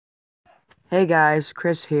Hey guys,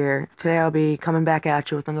 Chris here. Today I'll be coming back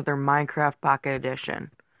at you with another Minecraft Pocket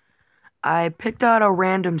Edition. I picked out a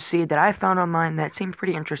random seed that I found online that seemed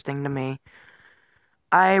pretty interesting to me.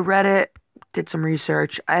 I read it, did some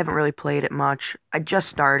research. I haven't really played it much. I just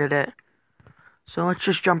started it. So let's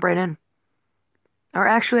just jump right in. Or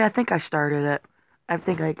actually, I think I started it. I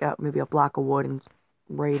think I got maybe a block of wood and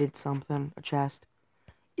raided something, a chest.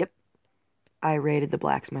 Yep, I raided the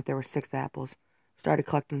blacksmith. There were 6 apples. Started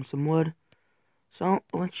collecting some wood. So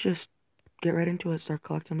let's just get right into it. Start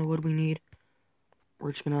collecting the wood we need.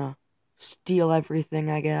 We're just gonna steal everything,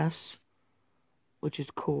 I guess, which is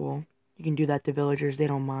cool. You can do that to villagers, they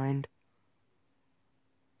don't mind.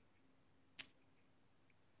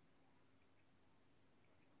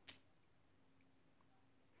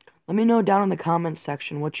 Let me know down in the comments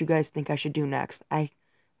section what you guys think I should do next. I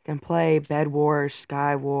can play Bed Wars,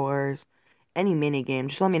 Sky Wars, any mini game.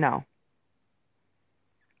 Just let me know.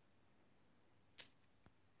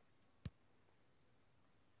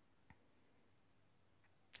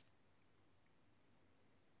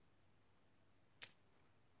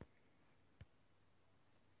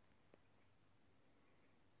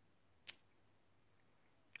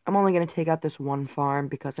 I'm only gonna take out this one farm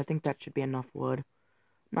because I think that should be enough wood. I'm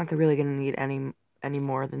not really gonna need any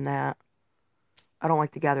more than that. I don't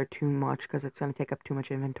like to gather too much because it's gonna take up too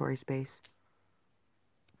much inventory space.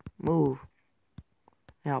 Move.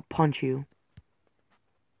 And I'll punch you.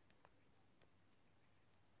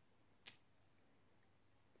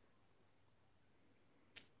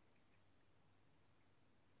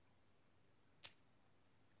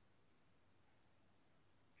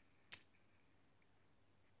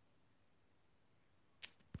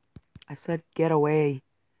 I said get away,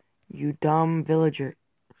 you dumb villager.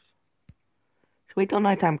 Just wait till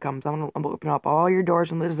nighttime comes. I'm gonna open up all your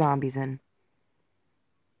doors and let the zombies in.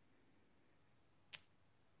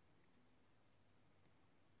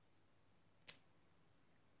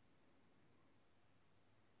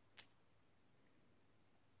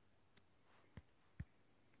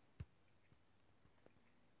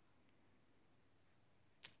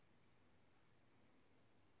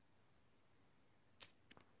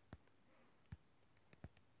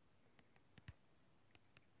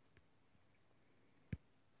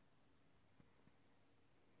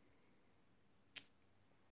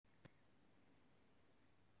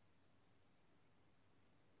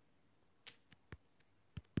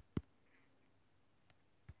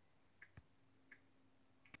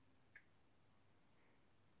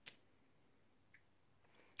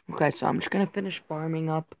 Okay, so I'm just gonna finish farming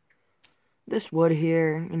up this wood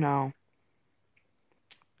here,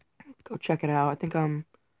 go check it out. I think I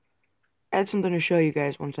had something to show you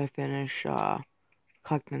guys once I finish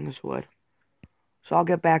collecting this wood. So I'll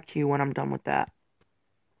get back to you when I'm done with that.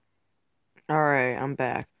 Alright, I'm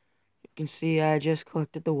back. You can see I just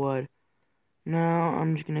collected the wood. Now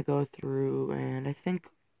I'm just gonna go through and I think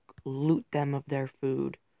loot them of their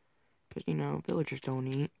food. Because, villagers don't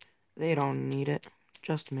eat. They don't need it.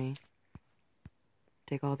 Just me.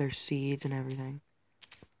 Take all their seeds and everything.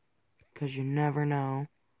 Because you never know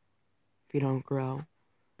if you don't grow.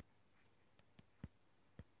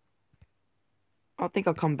 I think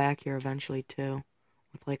I'll come back here eventually too.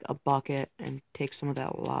 With like a bucket and take some of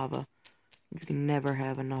that lava. You can never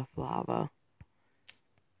have enough lava.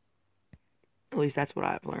 At least that's what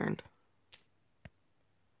I've learned.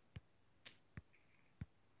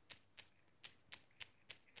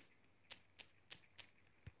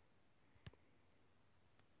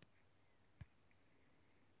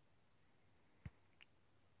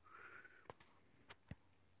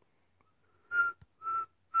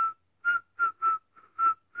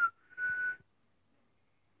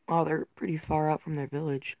 Oh, they're pretty far out from their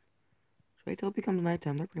village. So wait till it becomes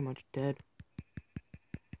nighttime, they're pretty much dead.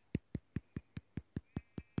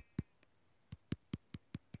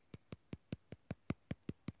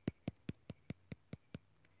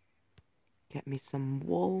 Get me some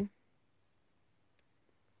wool.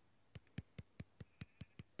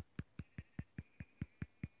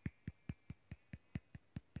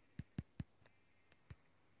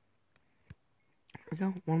 There we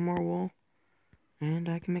go, one more wool. And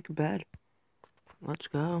I can make a bed. Let's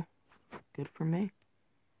go. Good for me.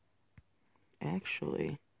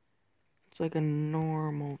 Actually, it's like a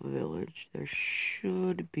normal village. There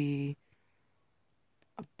should be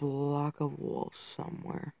a block of wool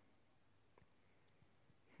somewhere.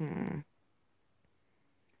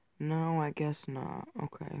 No, I guess not.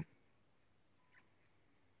 Okay.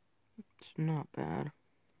 It's not bad.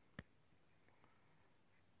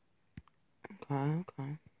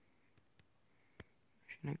 Okay.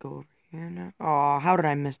 Should I go over here now? Oh, how did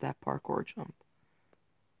I miss that parkour jump?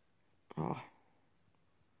 Oh,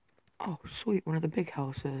 Oh, sweet, one of the big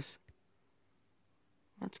houses.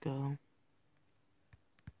 Let's go.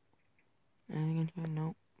 Anything in here?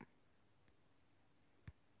 Nope.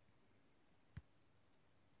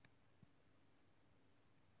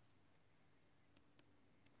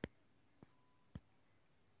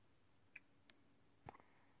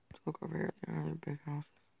 Let's look over here at the other big houses.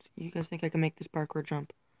 You guys think I can make this parkour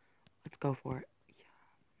jump? Let's go for it. Yeah.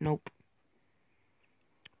 Nope.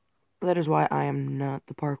 That is why I am not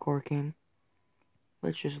the parkour king.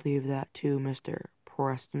 Let's just leave that to Mr.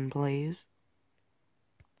 Preston Plays.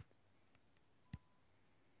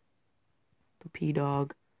 The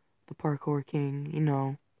P-Dog, the parkour king, you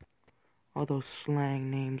know, all those slang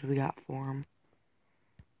names we got for him.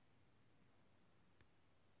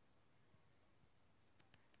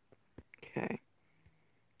 Okay.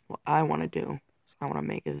 What I want to do is I want to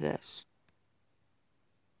make this.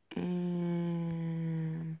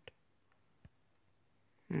 And...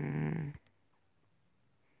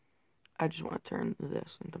 I just want to turn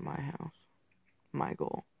this into my house. My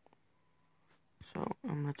goal. So,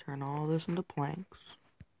 I'm going to turn all this into planks.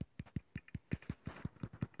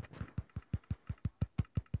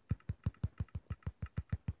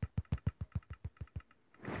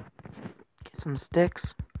 Get some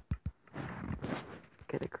sticks.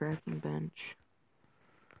 Get a crafting bench.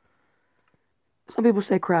 Some people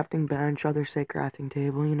say crafting bench, others say crafting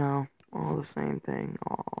table, you know, all the same thing,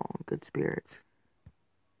 all good spirits.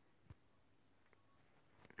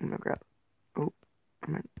 I'm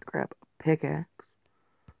gonna grab a pickaxe,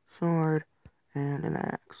 sword, and an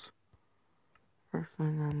axe. First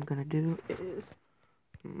thing I'm gonna do is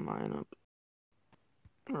mine up.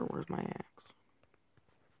 Or where's my axe?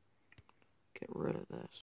 Get rid of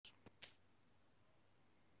this.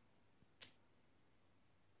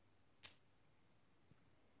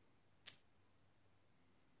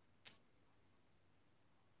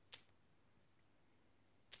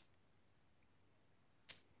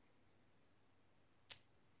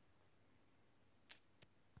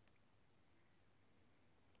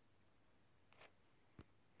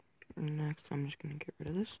 Next, I'm just gonna get rid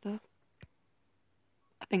of this stuff.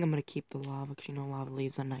 I think I'm gonna keep the lava because you know lava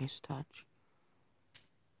leaves a nice touch.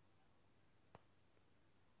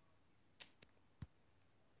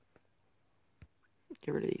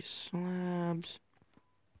 Get rid of these slabs.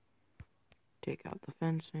 Take out the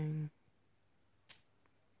fencing.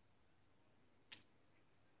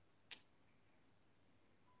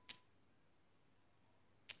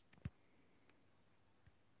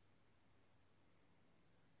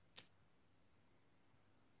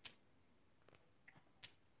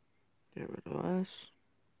 Get rid of us.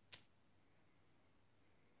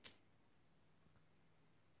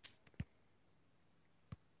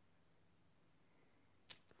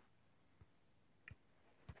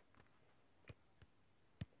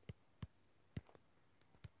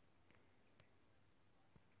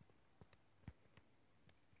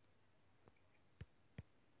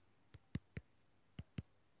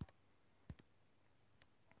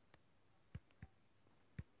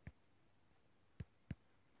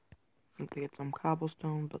 Need to get some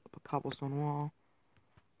cobblestone, build up a cobblestone wall.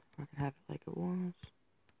 I can have it like it was.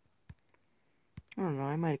 I don't know,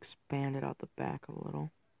 I might expand it out the back a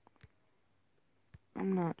little.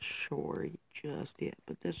 I'm not sure just yet,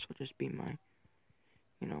 but this will just be my,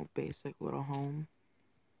 you know, basic little home.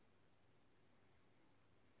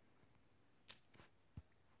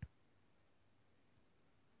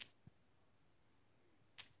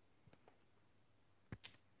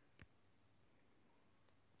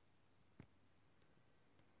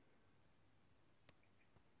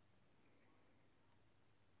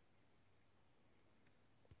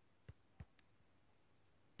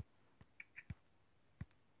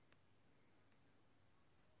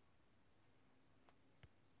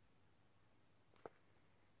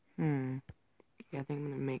 Yeah, I think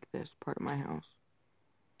I'm gonna make this part of my house.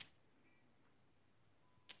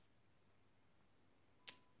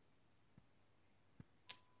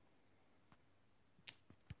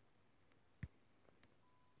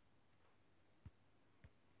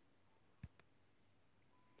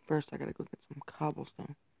 First, I gotta go get some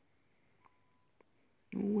cobblestone.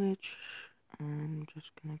 Which, I'm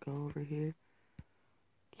just gonna go over here.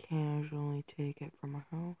 Casually take it from my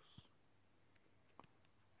house.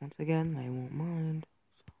 Once again, they won't mind.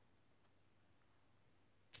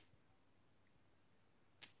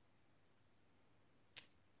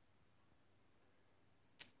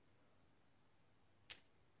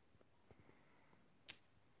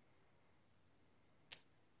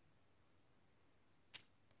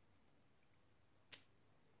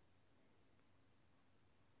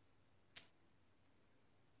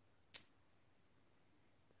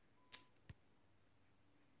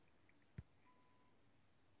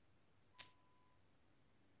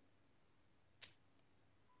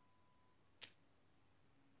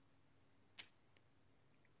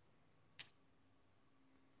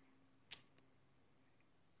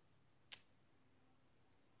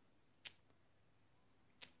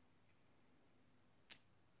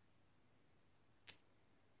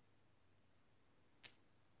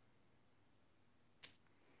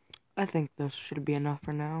 I think this should be enough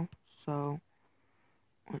for now, so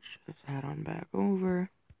let's just head on back over.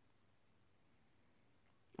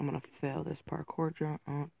 I'm gonna fail this parkour jump.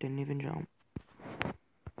 Oh, didn't even jump.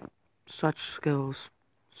 Such skills.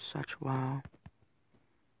 Such wow.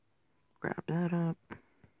 Grab that up.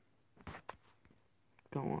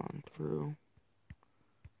 Go on through.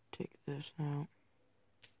 Take this out.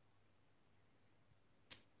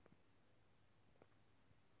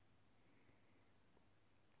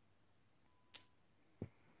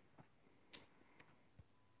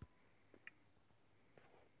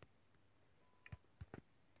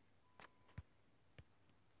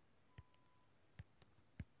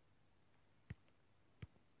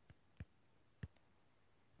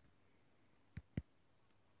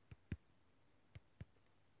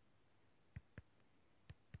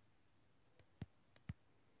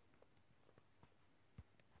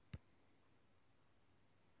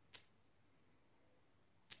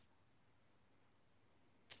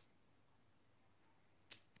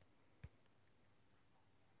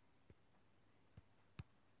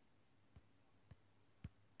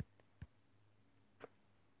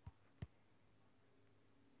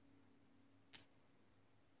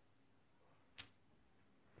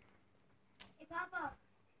 Hey, Papa,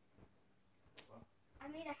 I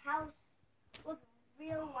made a house with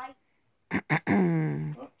real light.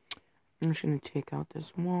 I'm just gonna take out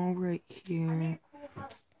this wall right I made here a cool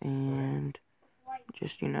house. and Light.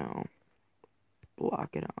 just, block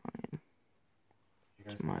it on.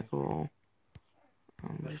 It's my goal.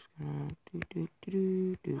 I'm just gonna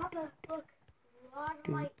do. Papa, look, a lot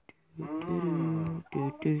of light. Do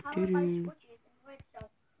All powered by switches and redstone.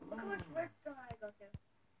 Look how much redstone I go through.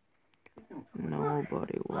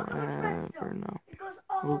 Nobody will Look how much ever redstone. know. It goes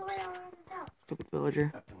all the way around this house. Stupid villager.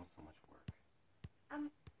 Stop doing so much work.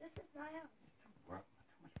 This is my house.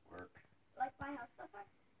 Too much work. Like my house so far?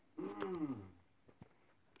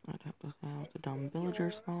 I'd have to have the dumb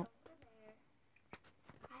villager's fault.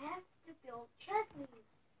 I have to build chest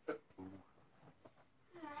leaves.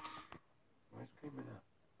 Where's Creamer now?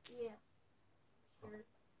 Yeah. Sure.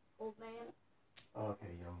 Old man. Oh, okay,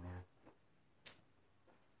 young man.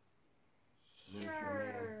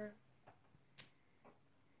 Sure.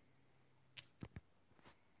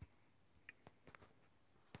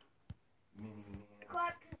 Mini man.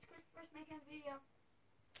 Quiet, because Christopher's making a video.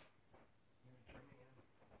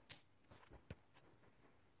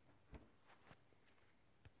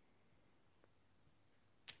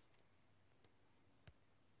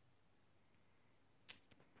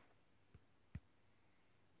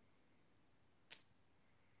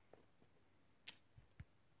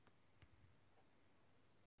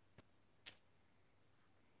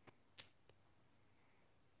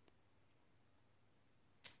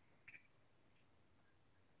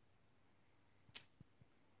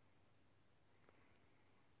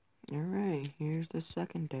 Alright, here's the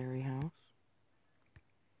secondary house.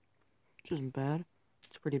 Which isn't bad.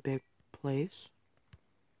 It's a pretty big place.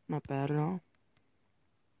 Not bad at all.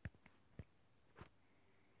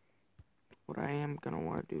 What I am gonna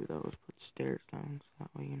want to do though is put stairs down so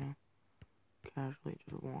that way, casually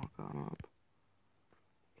just walk on up.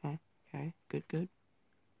 Okay, good.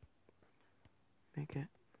 Make it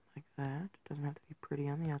like that. It doesn't have to be pretty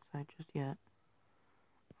on the outside just yet.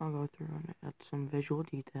 I'll go through and add some visual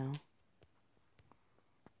detail.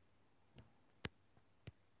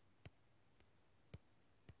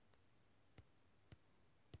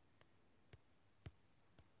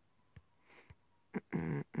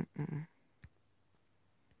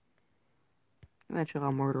 Eventually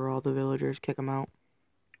I'll murder all the villagers, kick them out.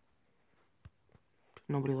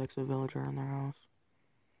 Nobody likes a villager in their house.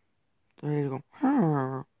 So they go,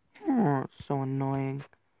 it's so annoying. Just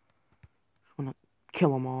wanna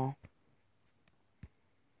kill them all.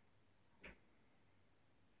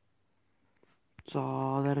 It's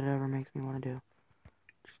all that it ever makes me want to do.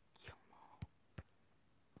 Just kill them all.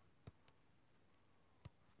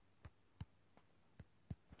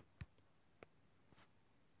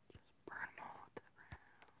 Just burn them all to the ground.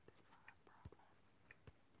 It's not a problem.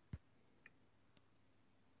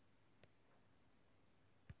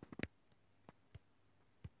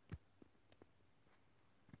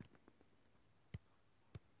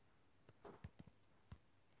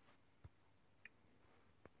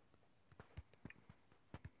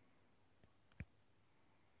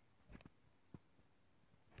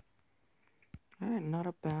 Alright, not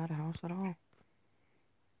a bad house at all.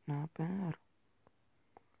 Not bad.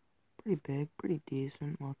 Pretty big, pretty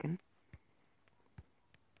decent looking.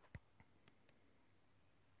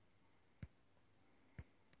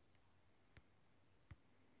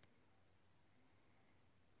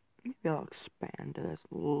 Maybe I'll expand to this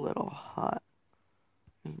little hut.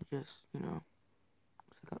 And just, it's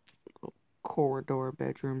like a little corridor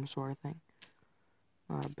bedroom sort of thing.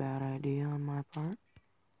 Not a bad idea on my part.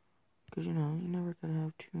 Because, you never gotta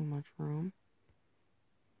have too much room.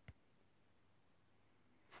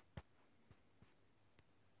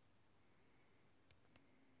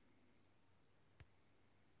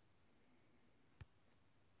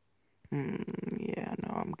 Yeah,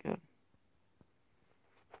 no, I'm good.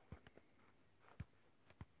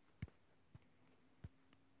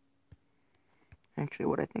 Actually,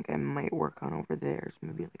 what I think I might work on over there is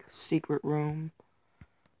maybe like a secret room.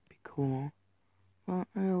 Be cool. Well,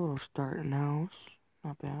 I got a little start in the house.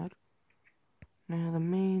 Not bad. Now, the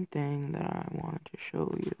main thing that I wanted to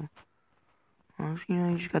show you was,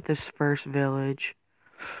 you just got this first village.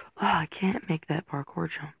 Oh, I can't make that parkour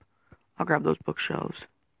jump. I'll grab those bookshelves.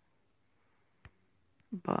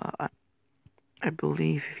 But I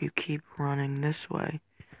believe if you keep running this way,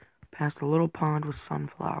 past a little pond with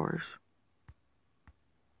sunflowers.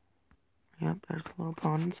 Yep, there's a little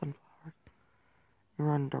pond and sunflowers. You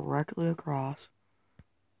run directly across.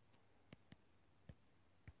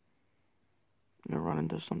 You'll run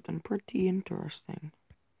into something pretty interesting.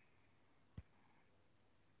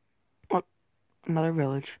 Look, another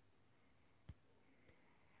village.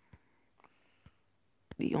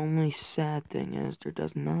 The only sad thing is there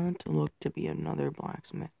does not look to be another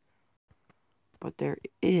blacksmith. But there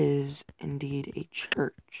is indeed a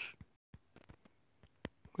church,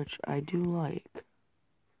 which I do like.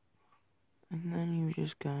 And then you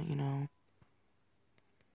just got,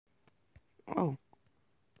 oh,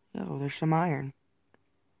 yo, there's some iron.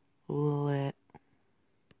 Lit.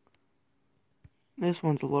 This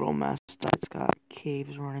one's a little messed up. It's got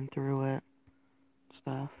caves running through it.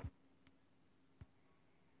 Stuff.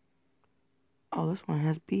 Oh, this one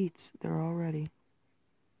has beets. They're all ready.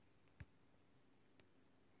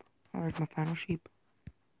 Oh, there's my final sheep.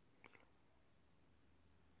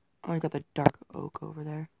 Oh, I got the dark oak over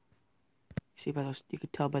there. See by those, you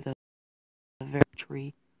could tell by the very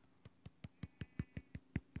tree.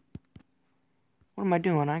 What am I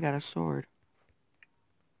doing? I got a sword.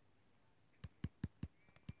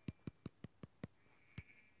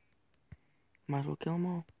 Might as well kill them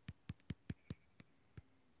all.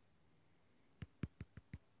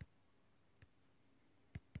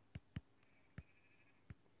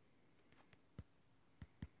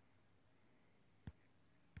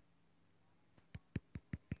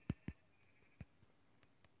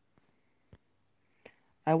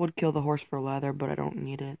 I would kill the horse for leather, but I don't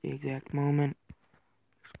need it at the exact moment.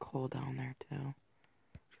 It's cold down there, too.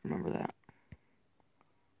 Just remember that.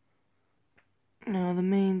 Now, the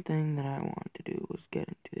main thing that I wanted to do was get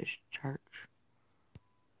into this church.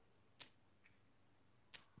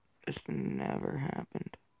 This never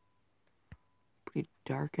happened. Pretty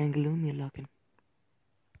dark and gloomy looking.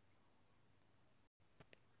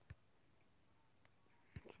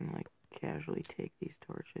 I'm gonna, casually take these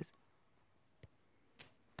torches.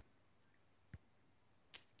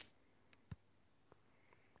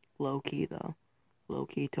 Low-key, though.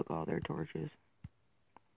 Low-key took all their torches.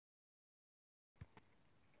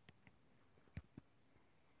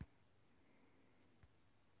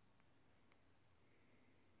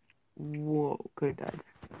 Whoa, could have died.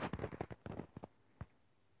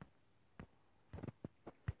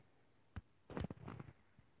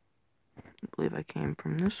 I believe I came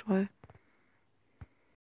from this way.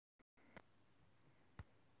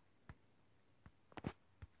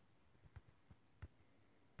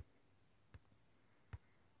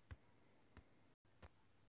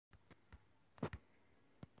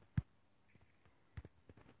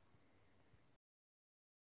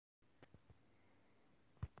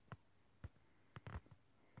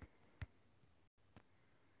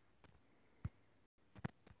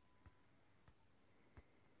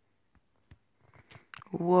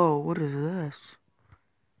 Whoa, what is this?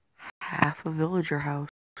 Half a villager house.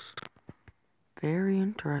 Very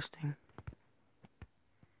interesting.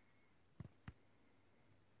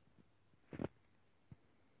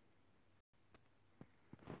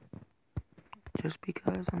 Just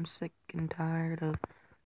because I'm sick and tired of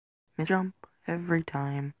jump every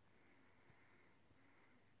time.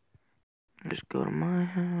 Just go to my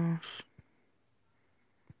house.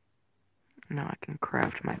 Now I can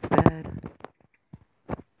craft my bed.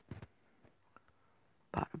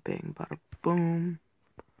 Bada bing, bada boom.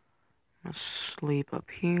 I'm gonna sleep up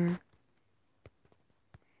here.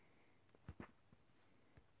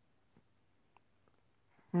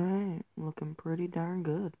 Alright, looking pretty darn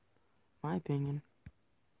good, in my opinion.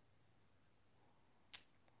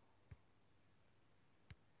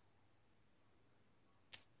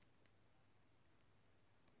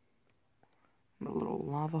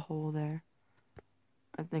 lava hole there.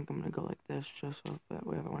 I think I'm gonna go like this, just so that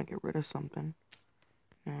way if I want to get rid of something,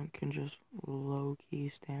 I can just low-key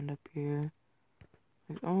stand up here.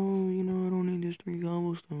 Like, oh, you know, I don't need this 3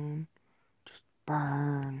 cobblestone. Just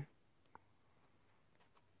burn.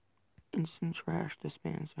 Instant trash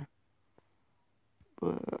dispenser.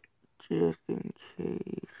 But just in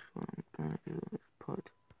case, what I'm gonna do is put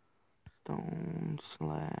stone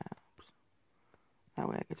slabs. That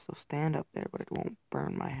way I can still stand up there, but it won't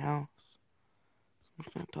burn my house. So I'm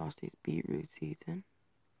just gonna toss these beetroot seeds in.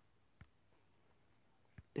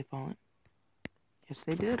 They fallen? Yes,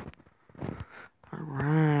 they did.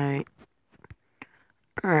 Alright.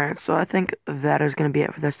 Alright, so I think that is gonna be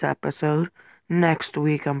it for this episode. Next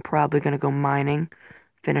week, I'm probably gonna go mining,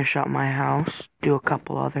 finish up my house, do a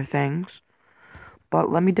couple other things. But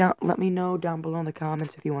let me know down below in the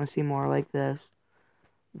comments if you want to see more like this.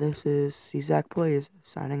 This is Czak Plays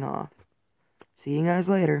signing off. See you guys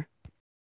later.